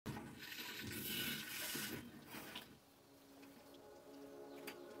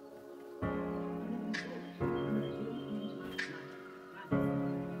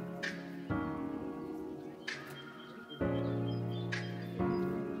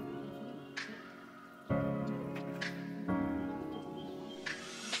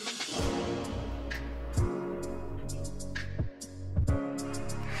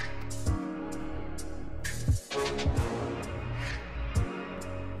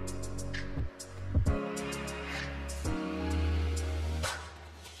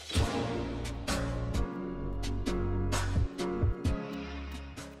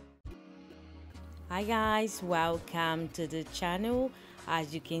Hi guys, welcome to the channel.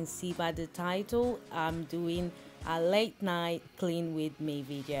 As you can see by the title, I'm doing a late night clean with me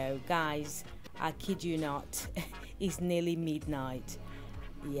video. Guys, I kid you not, it's nearly midnight.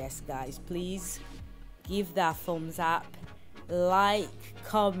 Yes guys, please give that thumbs up, like,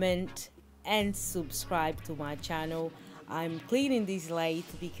 comment and subscribe to my channel. I'm cleaning this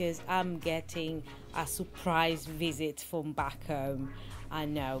late because I'm getting a surprise visit from back home. I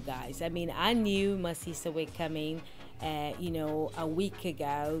know guys, I mean, I knew my sister were coming a week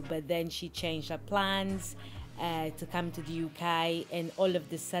ago, but then she changed her plans to come to the UK, and all of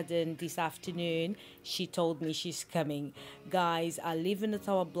the sudden this afternoon she told me she's coming. Guys, I live in the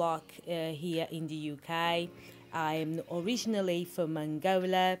Tower Block here in the UK. I'm originally from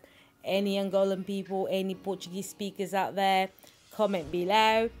Angola. Any Angolan people, any Portuguese speakers out there, comment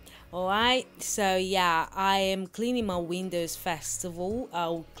below. All right, so yeah, I am cleaning my windows first of all.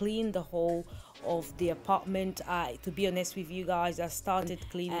 I'll clean the whole of the apartment. To be honest with you guys, I started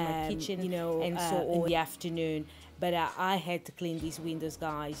cleaning my kitchen, and so on in the afternoon, but I had to clean these windows,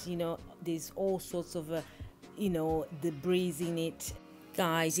 guys. There's all sorts of debris in it.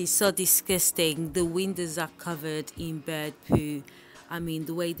 Guys, it's so disgusting. The windows are covered in bird poo. I mean,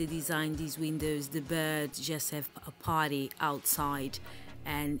 the way they designed these windows, the birds just have a party outside,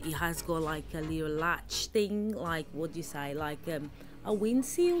 and it has got like a little latch thing, like what do you say, like a wind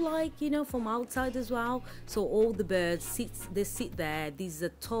seal, like from outside as well. So all the birds sit there. This is a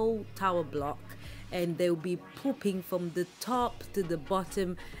tall tower block, and they'll be pooping from the top to the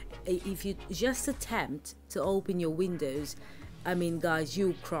bottom. If you just attempt to open your windows, I mean, guys,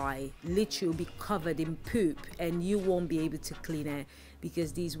 you'll cry. Literally be covered in poop, and you won't be able to clean it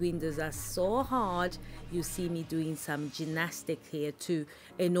because these windows are so hard. You see me doing some gymnastics here too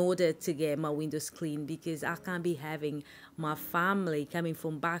in order to get my windows clean, because I can't be having my family coming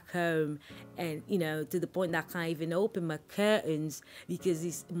from back home and to the point that I can't even open my curtains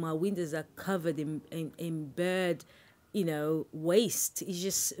because my windows are covered in bird waste. It's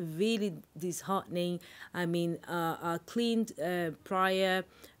just really disheartening. I mean, I cleaned prior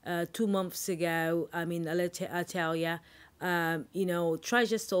 2 months ago. I mean, I tell you, try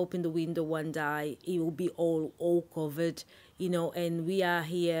just to open the window one day, it will be all covered, and we are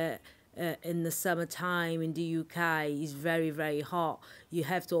here in the summertime in the UK. It's very, very hot. You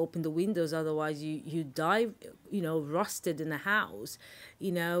have to open the windows, otherwise you die, rusted in the house.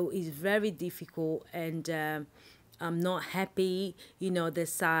 It's very difficult, and I'm not happy, they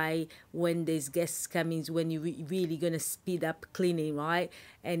say when there's guests coming, when you're really going to speed up cleaning, right?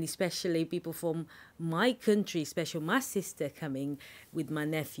 And especially people from my country, especially my sister coming with my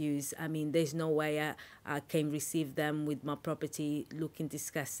nephews. I mean, there's no way I can receive them with my property looking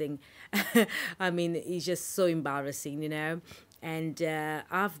disgusting. I mean, it's just so embarrassing, and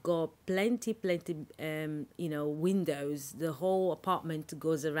I've got plenty windows. The whole apartment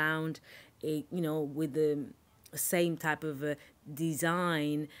goes around with the same type of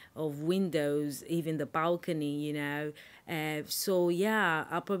design of windows, even the balcony, so yeah,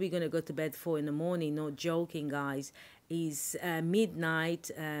 I'm probably gonna go to bed 4 in the morning, not joking guys. It's midnight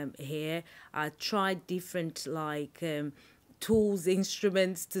here. I tried different tools,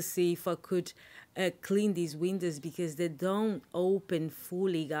 instruments to see if I could clean these windows, because they don't open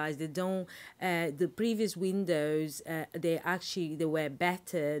fully, guys. They don't. The previous windows, they were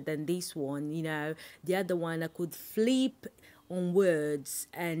better than this one. The other one I could flip onwards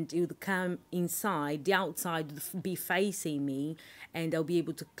and it would come inside. The outside would be facing me, and I'll be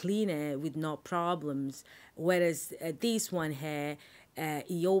able to clean it with no problems. Whereas this one here,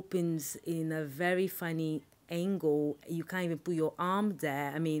 it opens in a very funny angle. You can't even put your arm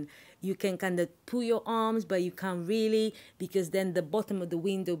there. I mean, you can kind of put your arms, but you can't really, because then the bottom of the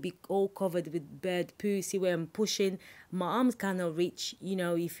window be all covered with bird poo. See where I'm pushing? My arms cannot reach.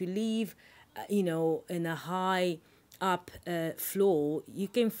 If you leave in a high up floor, you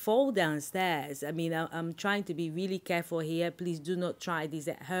can fall downstairs. I mean, I'm trying to be really careful here. Please do not try this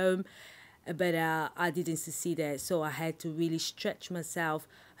at home. But I didn't succeed there, so I had to really stretch myself,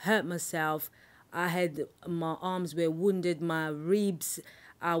 hurt myself. My arms were wounded, my ribs.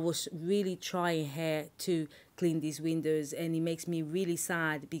 I was really trying here to clean these windows, and it makes me really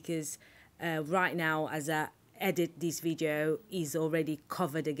sad because right now, as I edit this video, is already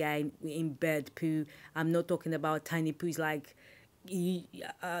covered again in bird poo. I'm not talking about tiny poos, like,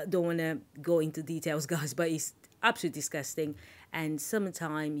 I don't want to go into details guys, but it's absolutely disgusting. And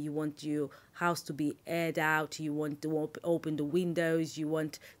summertime, you want your house to be aired out, you want to open the windows, you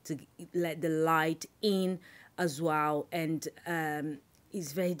want to let the light in as well, and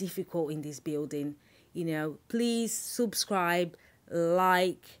it's very difficult in this building. Please subscribe,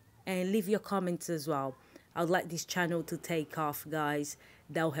 like, and leave your comments as well. I would like this channel to take off, guys.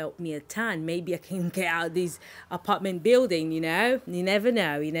 That'll help me a ton. Maybe I can get out this apartment building, you know? You never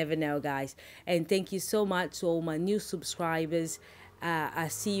know. You never know, guys. And thank you so much to all my new subscribers. I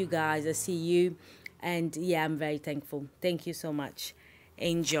see you guys. I see you. And yeah, I'm very thankful. Thank you so much.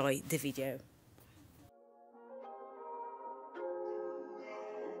 Enjoy the video.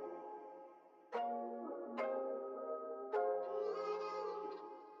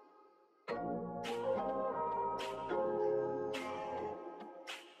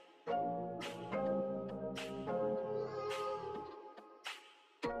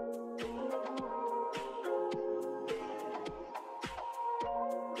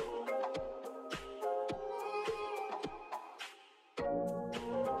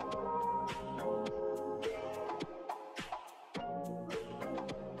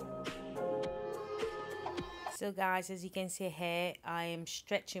 So guys, as you can see here, I am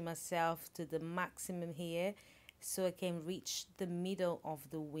stretching myself to the maximum here so I can reach the middle of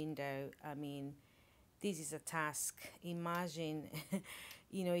the window. I mean, this is a task. Imagine,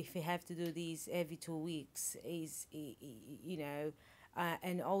 you know, if you have to do this every 2 weeks, you know,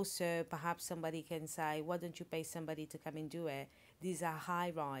 and also perhaps somebody can say, why don't you pay somebody to come and do it? These are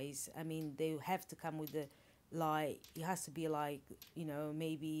high rise. I mean, they have to come with the, like, it has to be like, you know,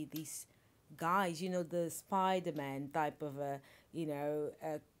 maybe this guys, you know, the Spider-Man type of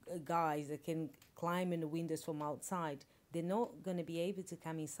guys that can climb in the windows from outside. They're not going to be able to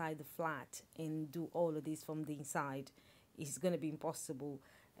come inside the flat and do all of this from the inside. It's going to be impossible,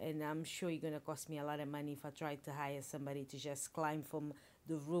 and I'm sure it's going to cost me a lot of money if I try to hire somebody to just climb from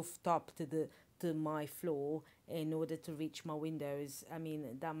the rooftop to my floor in order to reach my windows. I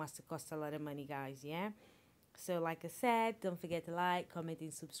mean, that must cost a lot of money, guys. Yeah. So like I said, don't forget to like, comment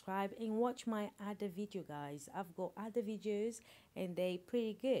and subscribe and watch my other video, guys. I've got other videos and they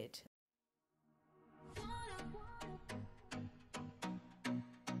pretty good.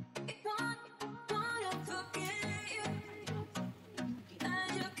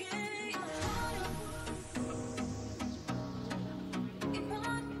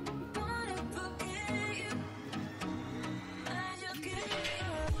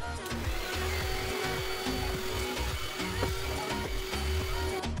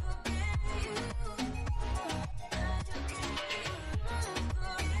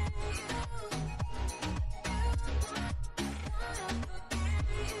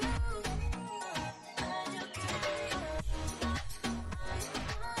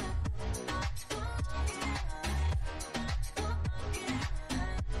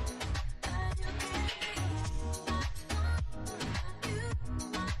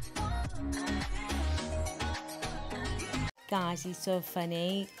 Guys, it's so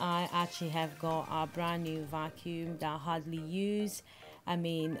funny. I actually have got a brand new vacuum that I hardly use. I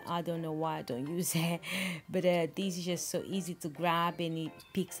mean, I don't know why I don't use it, but this is just so easy to grab and it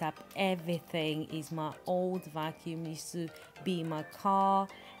picks up everything. It's my old vacuum, used to be in my car,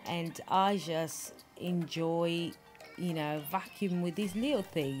 and I just enjoy, you know, vacuum with this little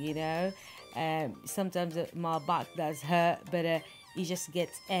thing, you know. Sometimes my back does hurt, but it just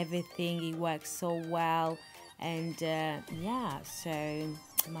gets everything. It works so well. And yeah, so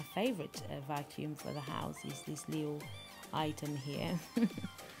my favorite vacuum for the house is this little item here.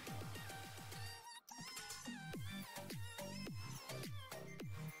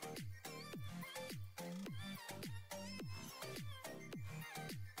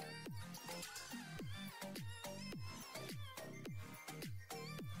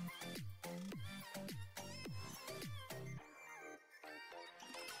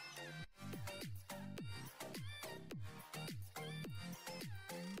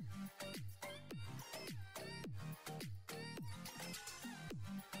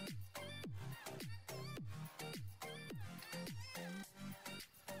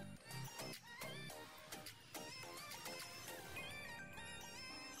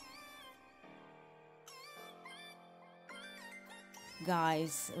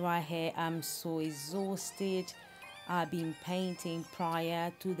 Guys, right here I'm so exhausted. I've been painting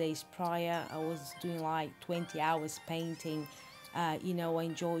prior, 2 days prior. I was doing like 20 hours painting. You know, I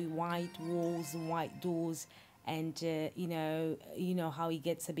enjoy white walls and white doors, and you know how it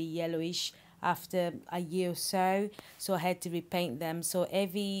gets a bit yellowish after a year or so. So I had to repaint them. So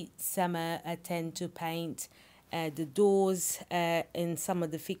every summer I tend to paint the doors and some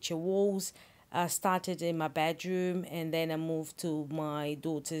of the fixture walls. I started in my bedroom and then I moved to my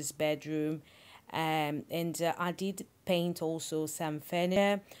daughter's bedroom. And I did paint also some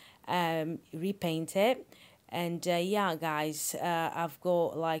furniture, repaint it. And yeah, guys, I've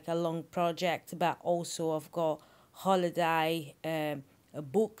got like a long project, but also I've got holiday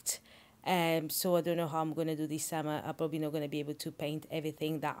booked. So I don't know how I'm gonna do this summer. I'm probably not gonna be able to paint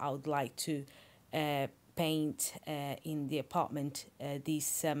everything that I would like to paint in the apartment this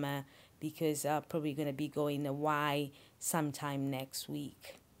summer, because I'm probably gonna be going away sometime next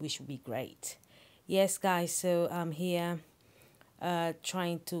week, which would be great. Yes, guys. So I'm here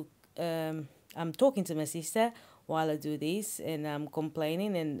trying to I'm talking to my sister while I do this, and I'm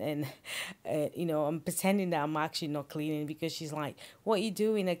complaining, and I'm pretending that I'm actually not cleaning, because she's like, "What are you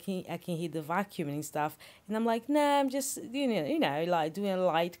doing? I can hear the vacuum and stuff," and I'm like, "Nah, I'm just like doing a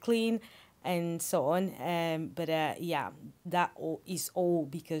light clean." And so on, but yeah, that all is all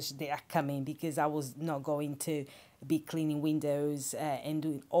because they are coming, because I was not going to be cleaning windows and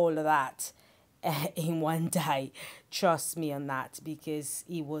doing all of that in one day. Trust me on that, because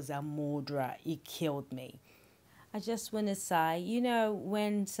he was a murderer. He killed me. I just want to say,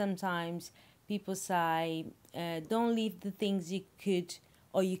 when sometimes people say, don't leave the things you could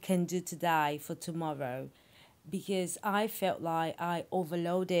or you can do today for tomorrow, because I felt like I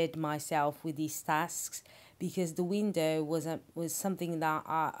overloaded myself with these tasks, because the window was something that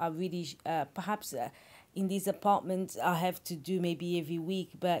I really perhaps in these apartments I have to do maybe every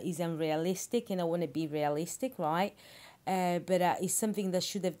week, but it's unrealistic, and I want to be realistic, right? But it's something that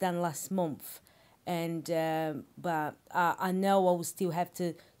should have done last month, and but I know I will still have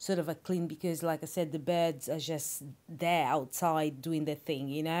to sort of clean, because like I said, the birds are just there outside doing their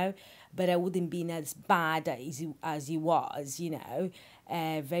thing, but I wouldn't be as bad as it was,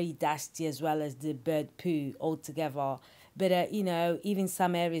 very dusty, as well as the bird poo altogether. But even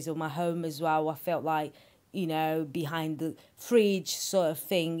some areas of my home as well, I felt like, behind the fridge sort of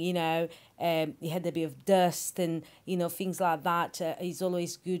thing, it had a bit of dust, and things like that. It's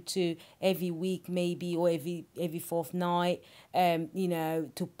always good to every week maybe, or every fourth night,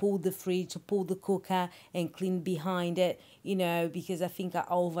 to pull the fridge, to pull the cooker and clean behind it, because I think I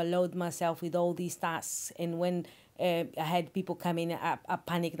overload myself with all these tasks. And when I had people come in, I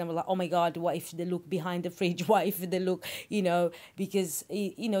panicked, and I was like, oh my God, what if they look behind the fridge? What if they look, because,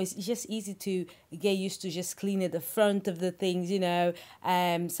 it's just easy to get used to just cleaning the front of the things,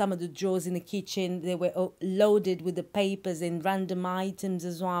 some of the drawers in the kitchen, they were loaded with the papers and random items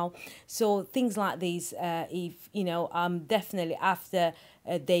as well. So things like this, if, definitely after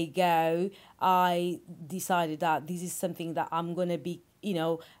they go, I decided that this is something that I'm going to be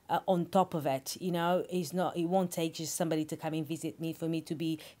on top of it. It won't take just somebody to come and visit me for me to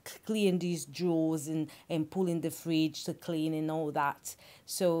be clearing these drawers and pulling the fridge to clean and all that.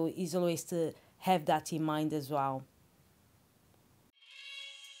 So it's always to have that in mind as well.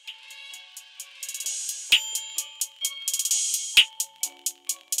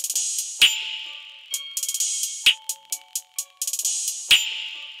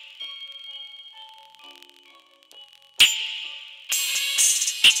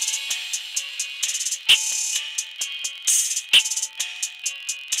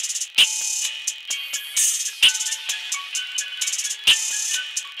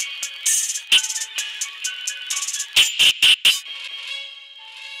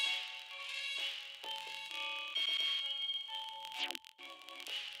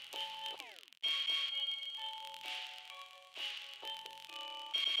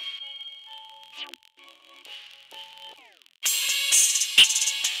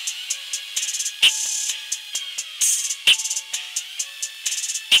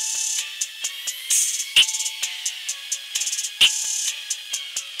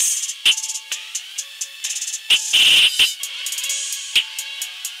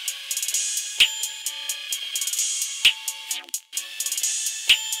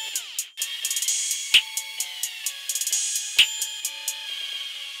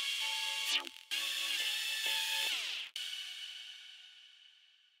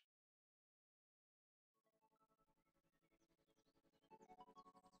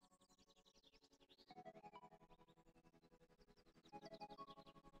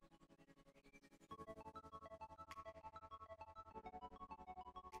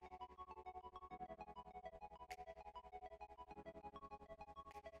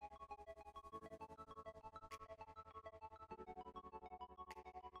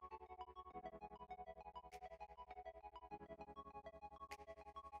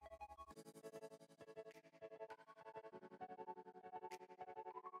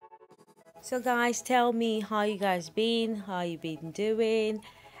 So guys, tell me how you guys been, how you been doing,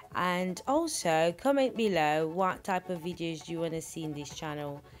 and also comment below what type of videos do you want to see in this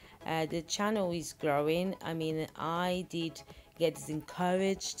channel. The channel is growing. I mean, I did get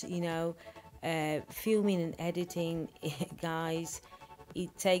encouraged, filming and editing, guys.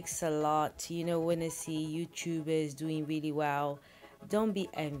 It takes a lot, when I see YouTubers doing really well. don't be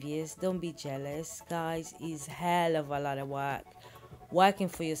envious, don't be jealous, guys. It's hell of a lot of work. Working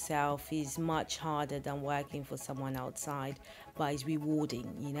for yourself is much harder than working for someone outside, but it's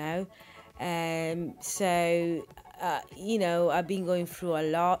rewarding, you know. You know, I've been going through a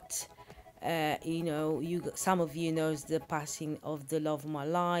lot. You know, some of you knows the passing of the love of my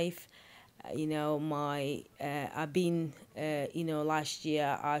life. You know, I've been, you know, last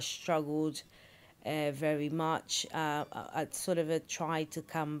year I struggled very much. I sort of tried to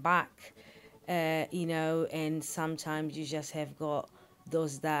come back, you know, and sometimes you just have got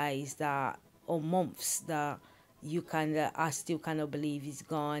those days that, or months that you kind of, I still kind of believe is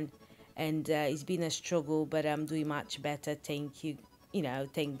gone. And it's been a struggle, but I'm doing much better. Thank you, you know,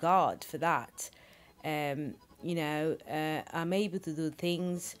 thank God for that. You know, I'm able to do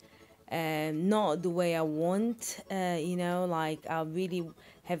things not the way I want, you know, like I really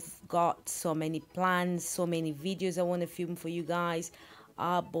have got so many plans, so many videos I want to film for you guys.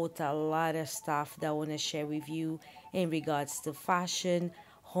 I bought a lot of stuff that I want to share with you in regards to fashion,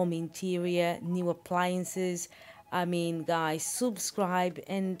 home interior, new appliances. I mean, guys, subscribe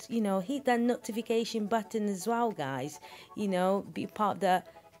and, you know, hit that notification button as well, guys. You know, be part of the,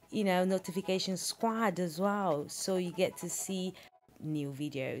 you know, notification squad as well, so you get to see new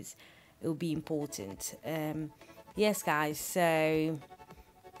videos. It will be important. Yes, guys, so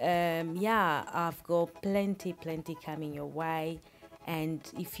yeah, I've got plenty coming your way. And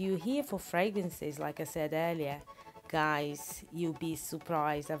if you're here for fragrances, like I said earlier, guys, you'll be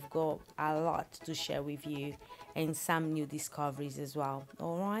surprised. I've got a lot to share with you and some new discoveries as well.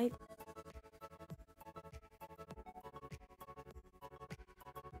 All right.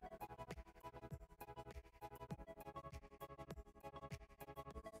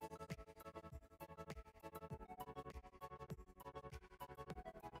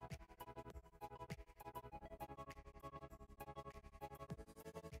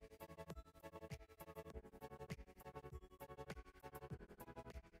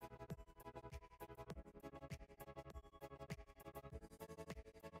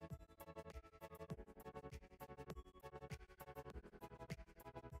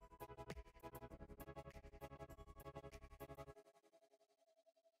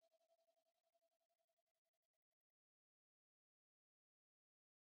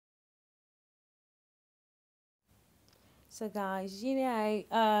 So, guys, you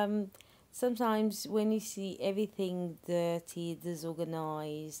know, sometimes when you see everything dirty,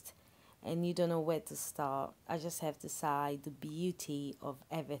 disorganized, and you don't know where to start, I just have to say the beauty of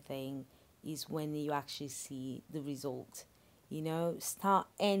everything is when you actually see the result. You know, start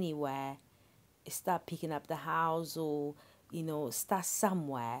anywhere, start picking up the house, or, you know, start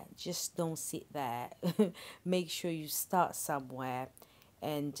somewhere. Just don't sit there. Make sure you start somewhere.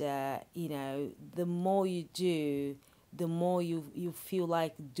 And, you know, the more you do, the more you feel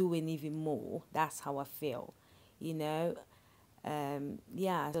like doing even more. That's how I feel, you know.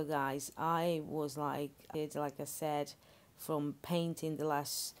 Yeah, so guys, I was like I said, from painting the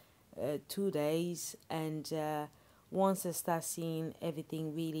last 2 days, and once I start seeing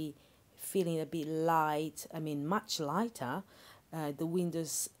everything really feeling a bit light, I mean much lighter, the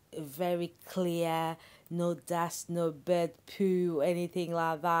windows very clear, no dust, no bird poo, anything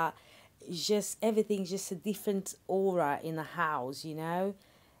like that. It's just everything's just a different aura in the house, you know.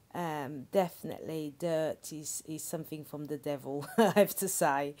 Definitely dirt is something from the devil. I have to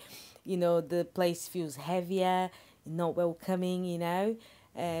say, you know, the place feels heavier, not welcoming, you know.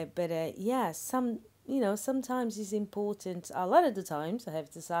 But yeah, you know, sometimes it's important, a lot of the times I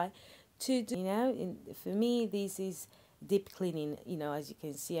have to say, to do, you know. For me, this is deep cleaning. You know, as you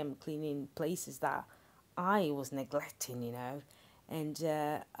can see, I'm cleaning places that I was neglecting, you know. And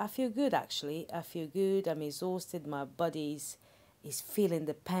I feel good, actually. I feel good. I'm exhausted. My body is feeling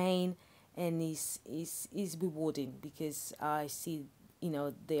the pain, and is rewarding because I see, you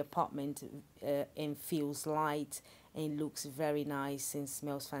know, the apartment and feels light and looks very nice and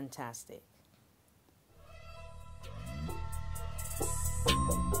smells fantastic.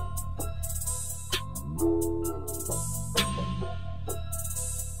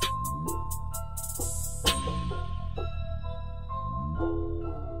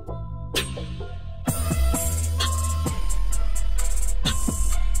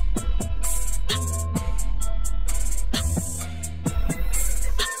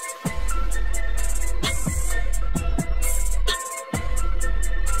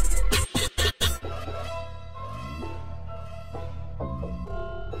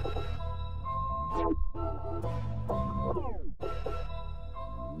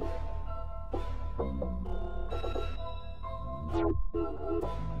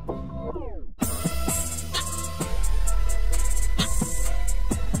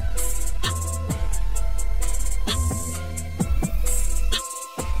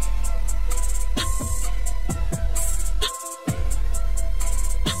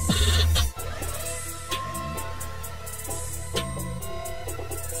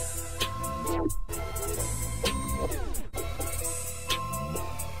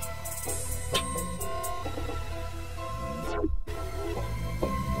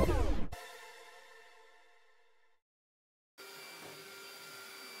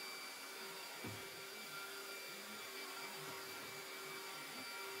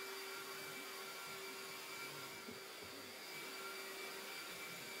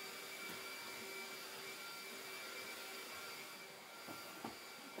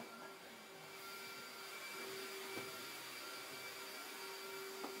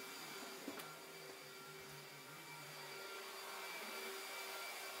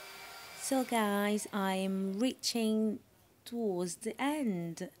 So guys, I'm reaching towards the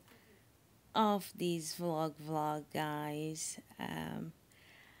end of this vlog guys.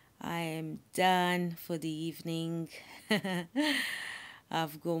 I am done for the evening.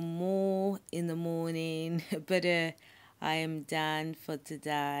 I've got more in the morning, but I am done for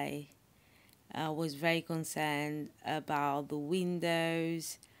today. I was very concerned about the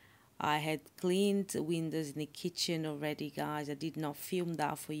windows. I had cleaned the windows in the kitchen already, guys. I did not film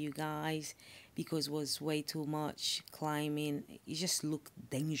that for you guys because it was way too much climbing. It just looked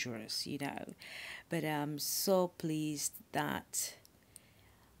dangerous, you know. But I'm so pleased that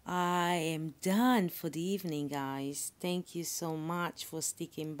I am done for the evening, guys. Thank you so much for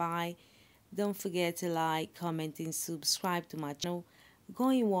sticking by. Don't forget to like, comment, and subscribe to my channel. Go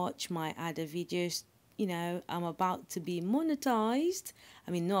and watch my other videos. You know, I'm about to be monetized.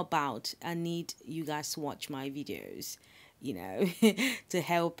 I mean, not about. I need you guys to watch my videos, you know, to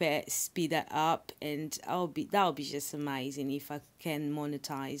help it speed it up. And that'll be just amazing if I can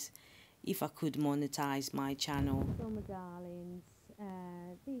monetize, if I could monetize my channel. So my darlings,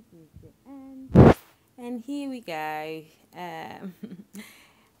 this is the end. And here we go.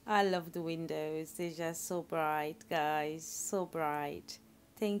 I love the windows. They're just so bright, guys. So bright.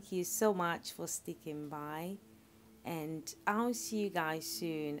 Thank you so much for sticking by. And I'll see you guys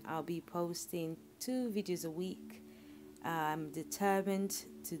soon. I'll be posting 2 videos a week. I'm determined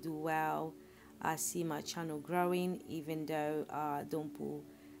to do well. I see my channel growing, even though I don't put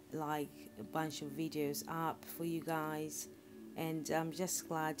like a bunch of videos up for you guys. And I'm just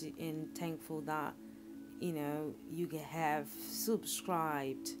glad and thankful that, you know, you have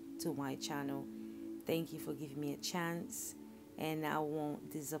subscribed to my channel. Thank you for giving me a chance, and I won't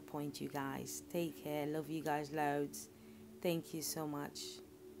disappoint you guys. Take care. Love you guys loads. Thank you so much.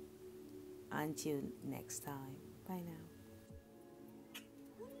 Until next time. Bye now.